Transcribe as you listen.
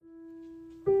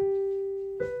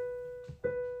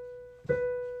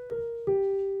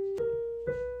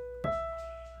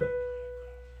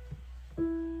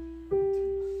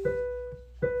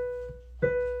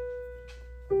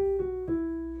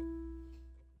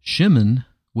Shimon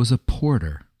was a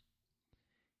porter.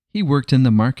 He worked in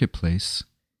the marketplace,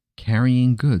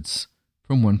 carrying goods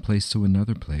from one place to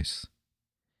another place.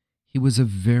 He was a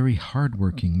very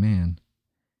hard-working man,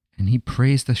 and he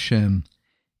praised Hashem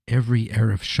every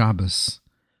Erev Shabbos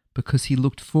because he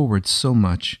looked forward so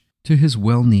much to his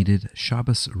well-needed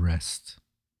Shabbos rest.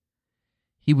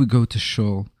 He would go to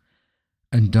shul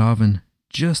and daven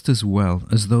just as well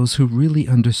as those who really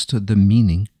understood the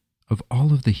meaning of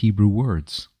all of the Hebrew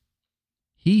words.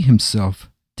 He himself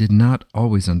did not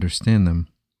always understand them,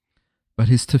 but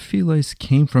his tefillos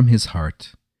came from his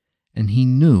heart, and he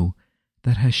knew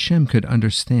that Hashem could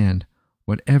understand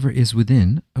whatever is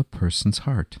within a person's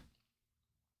heart.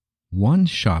 One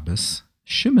Shabbos,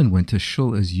 Shimon went to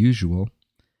shul as usual,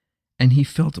 and he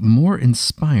felt more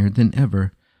inspired than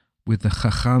ever with the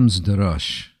Chacham's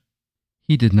Darash.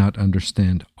 He did not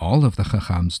understand all of the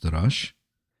Chacham's Darash,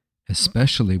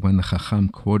 especially when the Chacham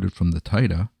quoted from the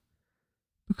Torah,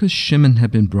 because Shimon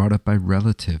had been brought up by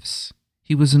relatives.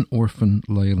 He was an orphan,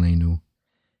 lo yaleinu,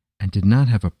 and did not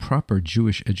have a proper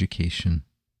Jewish education.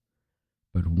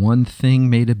 But one thing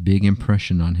made a big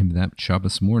impression on him that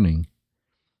Shabbos morning.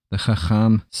 The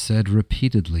Chacham said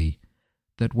repeatedly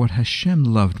that what Hashem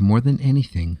loved more than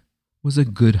anything was a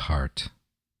good heart.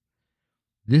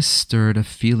 This stirred a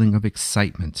feeling of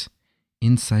excitement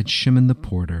inside Shimon the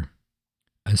porter.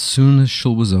 As soon as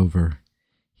shul was over,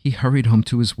 he hurried home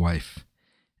to his wife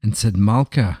and said,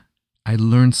 "Malka, I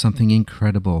learned something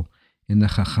incredible in the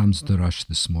Chacham's Darash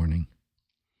this morning."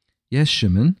 "Yes,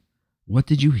 Shimon, what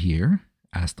did you hear?"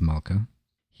 asked Malka.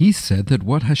 "He said that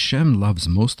what Hashem loves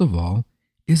most of all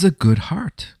is a good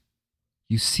heart.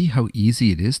 You see how easy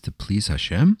it is to please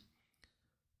Hashem?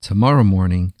 Tomorrow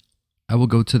morning, I will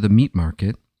go to the meat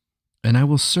market, and I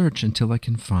will search until I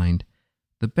can find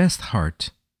the best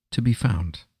heart to be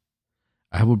found.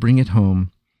 I will bring it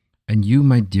home, and you,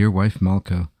 my dear wife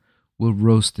Malka, will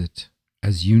roast it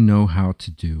as you know how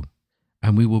to do,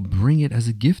 and we will bring it as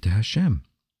a gift to Hashem."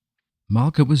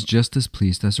 Malka was just as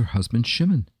pleased as her husband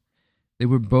Shimon. They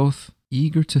were both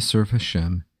eager to serve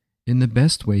Hashem in the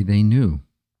best way they knew.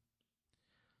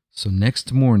 So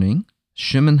next morning,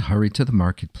 Shimon hurried to the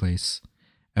marketplace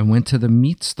and went to the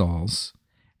meat stalls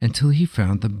until he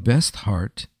found the best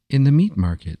heart in the meat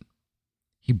market.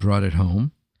 He brought it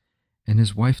home, and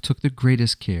his wife took the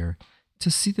greatest care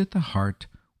to see that the heart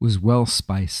was well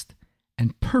spiced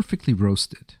and perfectly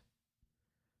roasted.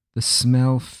 The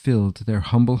smell filled their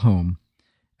humble home,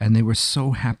 and they were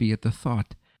so happy at the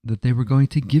thought that they were going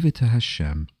to give it to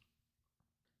Hashem.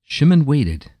 Shimon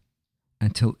waited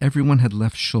until everyone had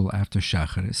left shul after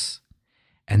Shacharis,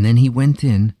 and then he went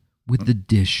in with the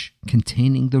dish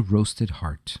containing the roasted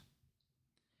heart.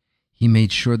 He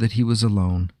made sure that he was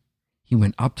alone. He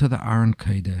went up to the Aron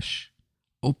Kodesh,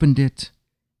 opened it,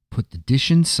 put the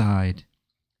dish inside,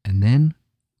 and then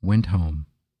went home.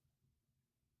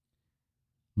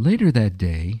 Later that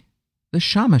day, the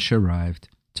shamash arrived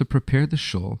to prepare the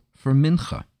shul for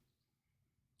mincha.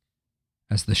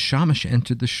 As the shamash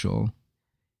entered the shul,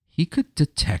 he could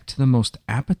detect the most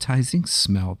appetizing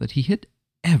smell that he had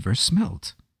ever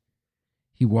smelled.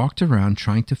 He walked around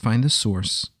trying to find the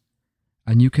source,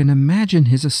 and you can imagine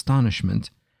his astonishment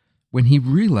when he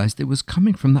realized it was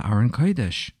coming from the Aron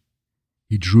Kodesh.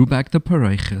 He drew back the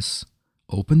pareiches,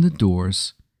 opened the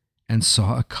doors, and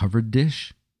saw a covered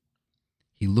dish.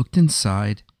 He looked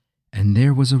inside, and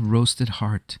there was a roasted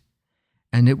heart,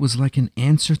 and it was like an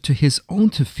answer to his own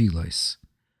tefillos.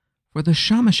 For the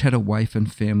shamash had a wife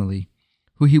and family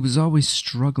who he was always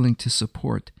struggling to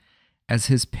support, as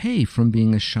his pay from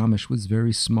being a shamash was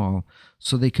very small,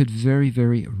 so they could very,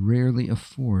 very rarely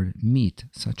afford meat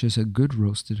such as a good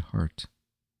roasted heart.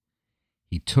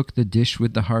 He took the dish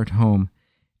with the heart home,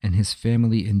 and his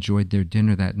family enjoyed their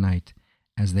dinner that night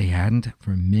as they hadn't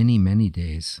for many, many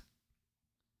days.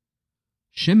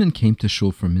 Shimon came to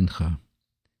shul for mincha.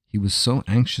 He was so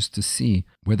anxious to see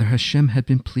whether Hashem had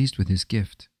been pleased with his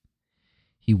gift.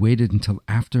 He waited until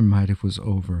after Ma'ariv was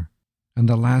over, and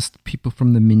the last people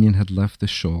from the minyan had left the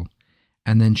shul,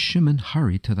 and then Shimon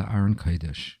hurried to the Aron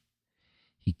Kodesh.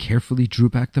 He carefully drew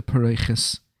back the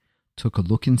pareiches, took a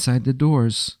look inside the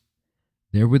doors.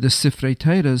 There were the Sifrei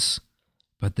Torahs,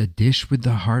 but the dish with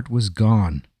the heart was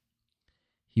gone.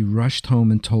 He rushed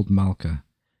home and told Malka.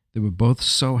 They were both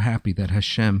so happy that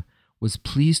Hashem was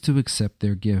pleased to accept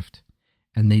their gift,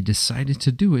 and they decided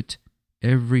to do it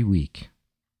every week.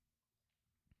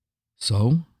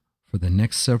 So, for the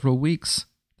next several weeks,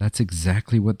 that's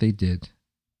exactly what they did.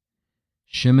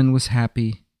 Shimon was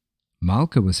happy,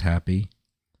 Malka was happy,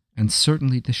 and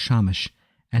certainly the shamash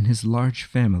and his large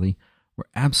family were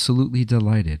absolutely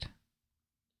delighted.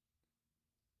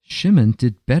 Shimon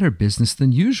did better business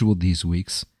than usual these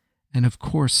weeks, and of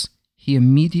course, he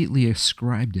immediately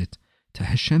ascribed it to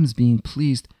Hashem's being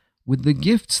pleased with the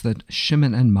gifts that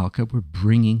Shimon and Malka were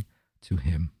bringing to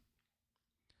him.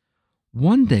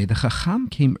 One day, the Chacham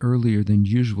came earlier than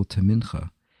usual to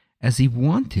Mincha, as he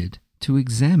wanted to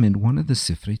examine one of the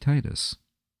Sifrei Taidas.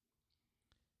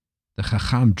 The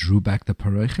Chacham drew back the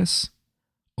paroiches,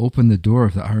 opened the door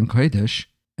of the Aron Kodesh,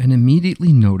 and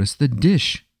immediately noticed the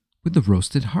dish with the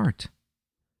roasted heart.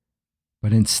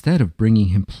 But instead of bringing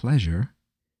him pleasure,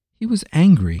 he was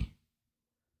angry.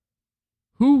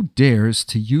 Who dares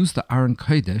to use the Aron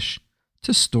Kodesh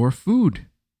to store food?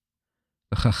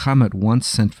 The Chacham at once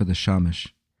sent for the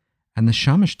shamash, and the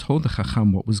shamash told the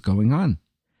Chacham what was going on,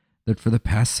 that for the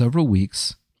past several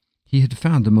weeks he had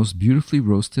found the most beautifully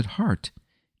roasted heart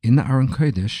in the Aron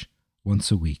Kodesh once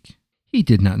a week. He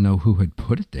did not know who had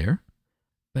put it there,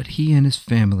 but he and his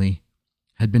family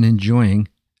had been enjoying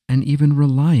and even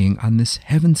relying on this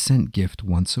heaven-sent gift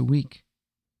once a week.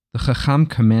 The Chacham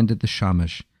commanded the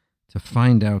shamash to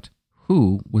find out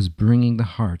who was bringing the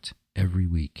heart every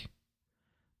week.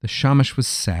 The shamash was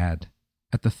sad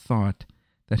at the thought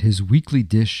that his weekly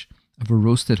dish of a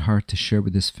roasted heart to share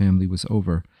with his family was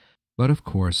over, but of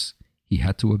course he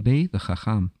had to obey the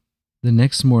Chacham. The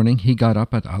next morning he got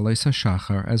up at Alois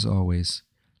HaShachar as always,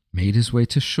 made his way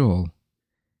to Shul,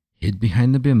 hid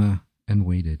behind the bima, and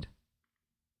waited.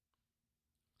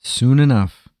 Soon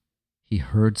enough, he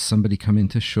heard somebody come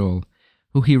into Shul,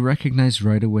 who he recognized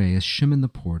right away as Shimon the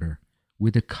porter,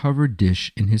 with a covered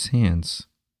dish in his hands.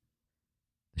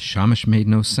 The shamash made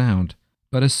no sound,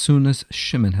 but as soon as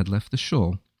Shimon had left the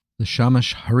Shul, the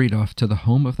shamash hurried off to the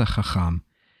home of the Chacham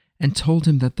and told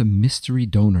him that the mystery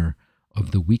donor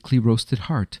of the weekly roasted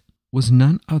heart was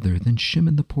none other than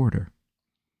Shimon the porter.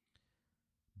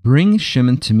 "Bring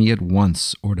Shimon to me at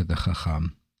once," ordered the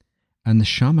Chacham, and the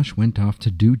shamash went off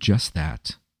to do just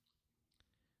that.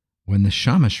 When the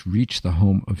shamash reached the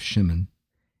home of Shimon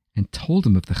and told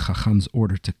him of the Chacham's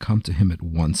order to come to him at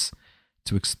once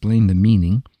to explain the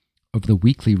meaning of the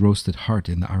weekly roasted heart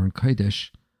in the Aron Kodesh,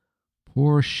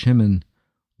 poor Shimon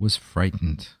was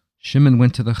frightened. Shimon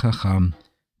went to the Chacham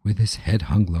with his head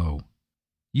hung low.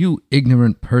 "You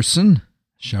ignorant person,"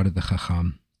 shouted the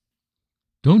Chacham.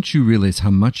 "Don't you realize how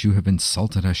much you have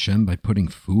insulted Hashem by putting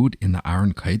food in the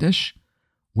Aron Kodesh?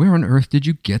 Where on earth did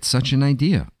you get such an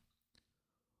idea?"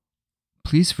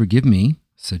 "Please forgive me,"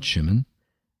 said Shimon,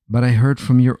 "but I heard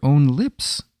from your own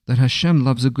lips that Hashem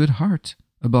loves a good heart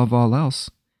above all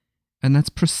else, and that's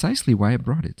precisely why I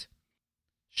brought it."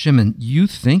 "Shimon, you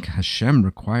think Hashem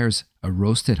requires a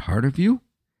roasted heart of you?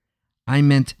 I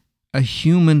meant a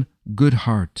human good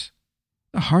heart,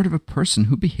 the heart of a person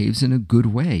who behaves in a good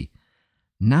way,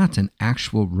 not an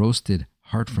actual roasted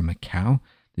heart from a cow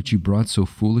that you brought so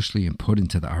foolishly and put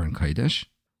into the Aron Kodesh.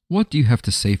 What do you have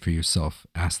to say for yourself?"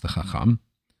 asked the Chacham.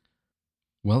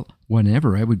 "Well,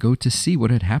 whenever I would go to see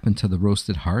what had happened to the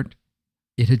roasted heart,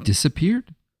 it had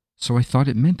disappeared, so I thought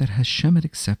it meant that Hashem had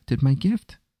accepted my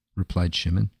gift," replied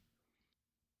Shimon.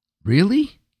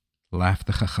 "Really?" laughed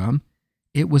the Chacham.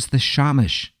 "It was the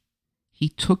shamash. He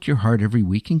took your heart every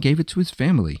week and gave it to his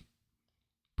family."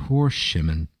 Poor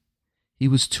Shimon. He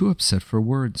was too upset for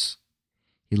words.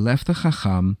 He left the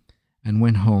Chacham and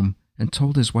went home and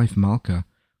told his wife Malka,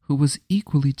 who was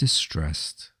equally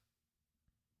distressed.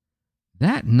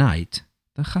 That night,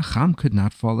 the Chacham could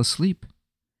not fall asleep.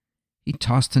 He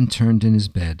tossed and turned in his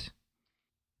bed.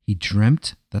 He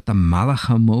dreamt that the Malach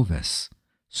HaMoves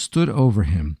stood over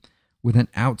him with an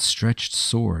outstretched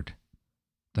sword.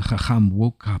 The Chacham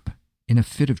woke up in a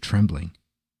fit of trembling.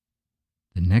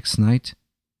 The next night,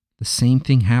 the same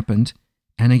thing happened,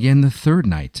 and again the third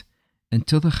night,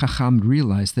 until the Chacham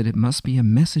realized that it must be a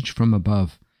message from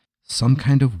above, some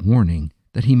kind of warning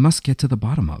that he must get to the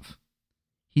bottom of.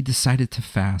 He decided to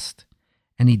fast,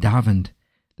 and he davened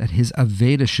that his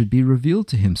Aveda should be revealed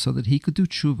to him so that he could do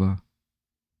tshuva.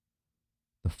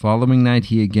 The following night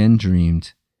he again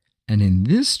dreamed, and in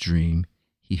this dream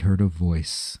he heard a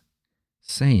voice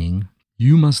saying,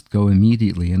 "You must go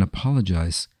immediately and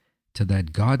apologize to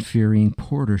that God-fearing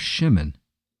porter Shimon.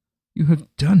 You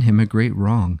have done him a great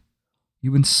wrong.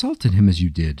 You insulted him as you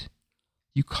did.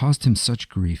 You caused him such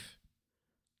grief.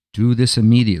 Do this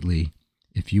immediately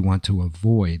if you want to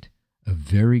avoid a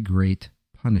very great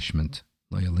punishment."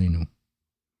 Layalenu.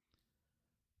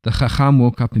 The Chacham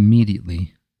woke up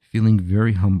immediately, feeling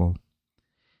very humble.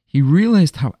 He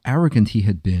realized how arrogant he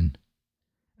had been,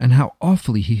 and how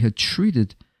awfully he had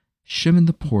treated Shimon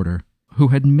the porter, who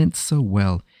had meant so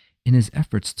well in his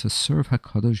efforts to serve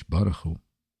HaKadosh Baruch Hu.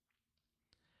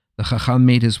 The Chacham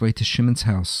made his way to Shimon's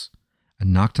house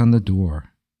and knocked on the door.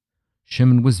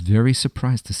 Shimon was very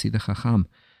surprised to see the Chacham.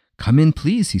 "Come in,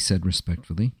 please," he said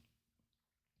respectfully.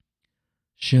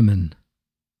 "Shimon,"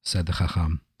 said the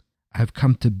Chacham, "I have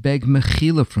come to beg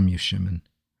mechila from you, Shimon.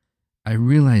 I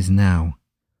realize now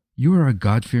you are a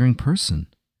God-fearing person.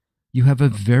 You have a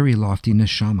very lofty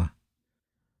neshama.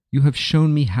 You have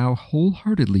shown me how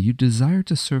wholeheartedly you desire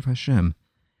to serve Hashem,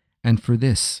 and for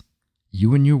this,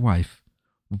 you and your wife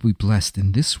will be blessed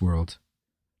in this world,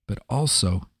 but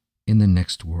also in the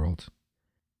next world.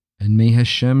 And may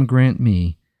Hashem grant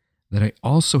me that I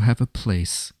also have a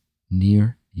place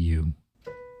near you."